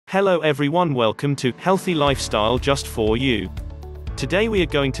Hello everyone, welcome to Healthy Lifestyle Just For You. Today we are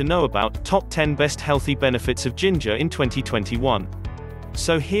going to know about top 10 best healthy benefits of ginger in 2021.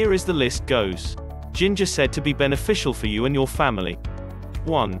 So here is the list goes. Ginger said to be beneficial for you and your family.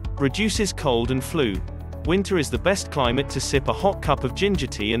 1. Reduces cold and flu. Winter is the best climate to sip a hot cup of ginger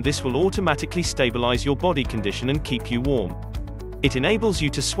tea, and this will automatically stabilize your body condition and keep you warm. It enables you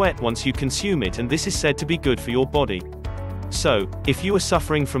to sweat once you consume it, and this is said to be good for your body. So, if you are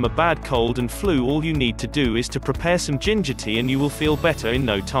suffering from a bad cold and flu, all you need to do is to prepare some ginger tea and you will feel better in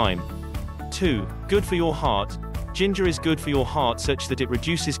no time. 2. Good for your heart. Ginger is good for your heart such that it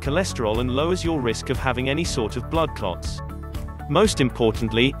reduces cholesterol and lowers your risk of having any sort of blood clots. Most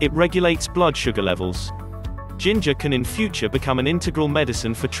importantly, it regulates blood sugar levels. Ginger can in future become an integral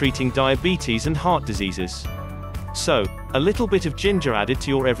medicine for treating diabetes and heart diseases. So, a little bit of ginger added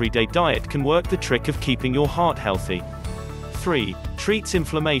to your everyday diet can work the trick of keeping your heart healthy. 3. Treats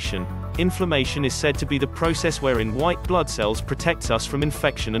inflammation. Inflammation is said to be the process wherein white blood cells protects us from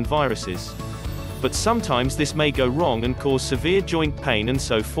infection and viruses. But sometimes this may go wrong and cause severe joint pain and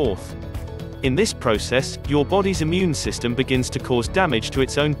so forth. In this process, your body's immune system begins to cause damage to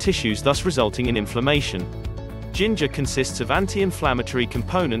its own tissues, thus resulting in inflammation. Ginger consists of anti-inflammatory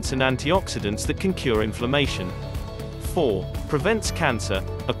components and antioxidants that can cure inflammation. 4. Prevents cancer.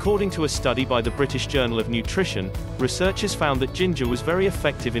 According to a study by the British Journal of Nutrition, researchers found that ginger was very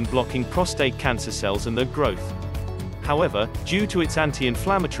effective in blocking prostate cancer cells and their growth. However, due to its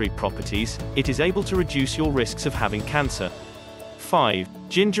anti-inflammatory properties, it is able to reduce your risks of having cancer. 5.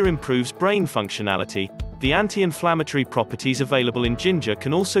 Ginger improves brain functionality. The anti-inflammatory properties available in ginger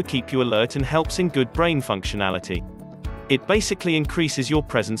can also keep you alert and helps in good brain functionality. It basically increases your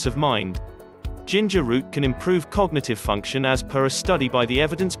presence of mind. Ginger root can improve cognitive function as per a study by the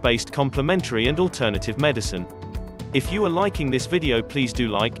evidence-based complementary and alternative medicine. If you are liking this video, please do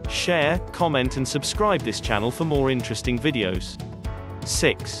like, share, comment and subscribe this channel for more interesting videos.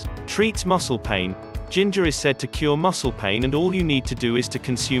 6. Treats muscle pain. Ginger is said to cure muscle pain, and all you need to do is to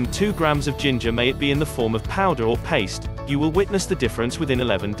consume 2 grams of ginger, may it be in the form of powder or paste. You will witness the difference within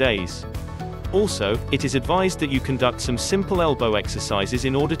 11 days. Also, it is advised that you conduct some simple elbow exercises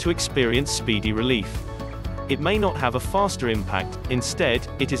in order to experience speedy relief. It may not have a faster impact, instead,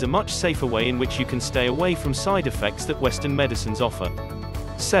 it is a much safer way in which you can stay away from side effects that Western medicines offer.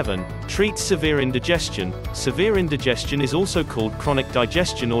 7. Treats severe indigestion. Severe indigestion is also called chronic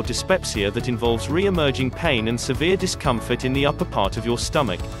digestion or dyspepsia that involves re-emerging pain and severe discomfort in the upper part of your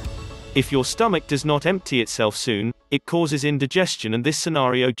stomach. If your stomach does not empty itself soon, it causes indigestion, and this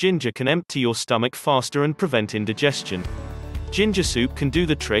scenario ginger can empty your stomach faster and prevent indigestion. Ginger soup can do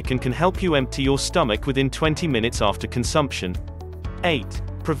the trick and can help you empty your stomach within 20 minutes after consumption. 8.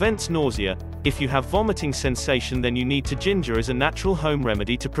 Prevents nausea. If you have vomiting sensation, then you need to ginger as a natural home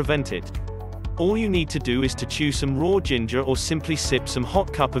remedy to prevent it. All you need to do is to chew some raw ginger or simply sip some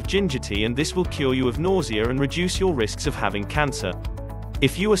hot cup of ginger tea, and this will cure you of nausea and reduce your risks of having cancer.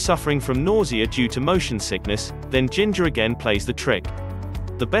 If you are suffering from nausea due to motion sickness, then ginger again plays the trick.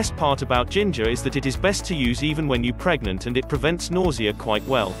 The best part about ginger is that it is best to use even when you're pregnant, and it prevents nausea quite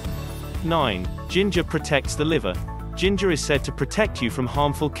well. 9. Ginger protects the liver. Ginger is said to protect you from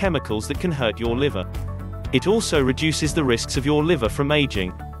harmful chemicals that can hurt your liver. It also reduces the risks of your liver from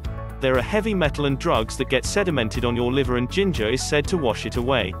aging. There are heavy metal and drugs that get sedimented on your liver, and ginger is said to wash it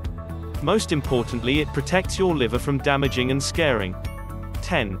away. Most importantly, it protects your liver from damaging and scarring.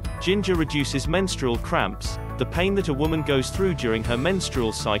 10. Ginger reduces menstrual cramps. The pain that a woman goes through during her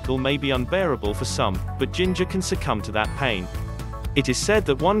menstrual cycle may be unbearable for some, but ginger can succumb to that pain. It is said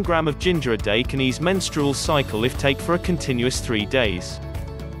that 1 gram of ginger a day can ease menstrual cycle if taken for a continuous 3 days.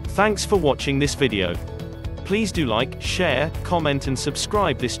 Thanks for watching this video. Please do like, share, comment and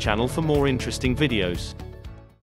subscribe this channel for more interesting videos.